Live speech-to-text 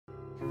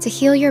To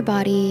heal your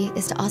body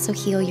is to also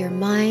heal your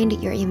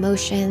mind, your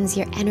emotions,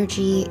 your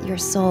energy, your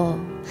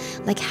soul.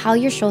 Like how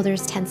your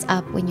shoulders tense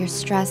up when you're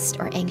stressed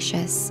or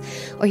anxious,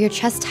 or your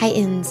chest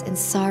tightens in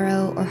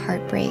sorrow or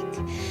heartbreak.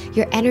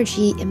 Your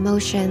energy,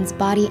 emotions,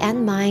 body,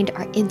 and mind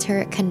are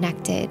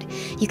interconnected.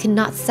 You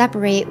cannot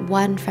separate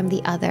one from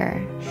the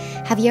other.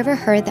 Have you ever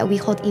heard that we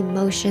hold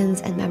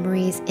emotions and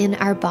memories in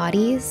our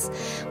bodies?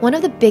 One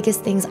of the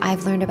biggest things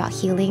I've learned about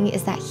healing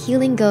is that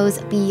healing goes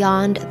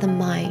beyond the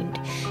mind.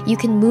 You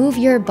can move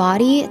your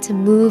body to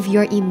move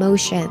your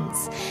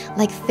emotions,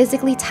 like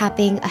physically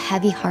tapping a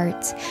heavy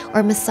heart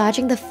or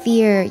massaging the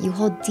fear you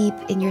hold deep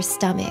in your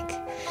stomach.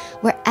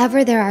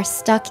 Wherever there are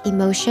stuck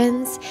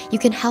emotions, you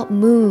can help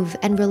move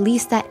and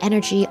release that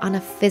energy on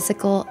a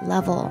physical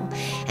level.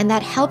 And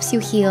that helps you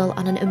heal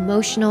on an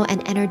emotional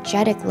and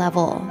energetic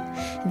level.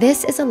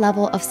 This is a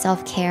level of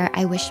self-care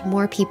I wish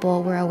more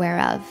people were aware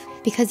of,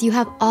 because you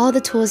have all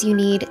the tools you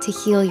need to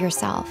heal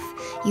yourself.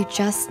 You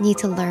just need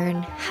to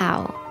learn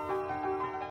how.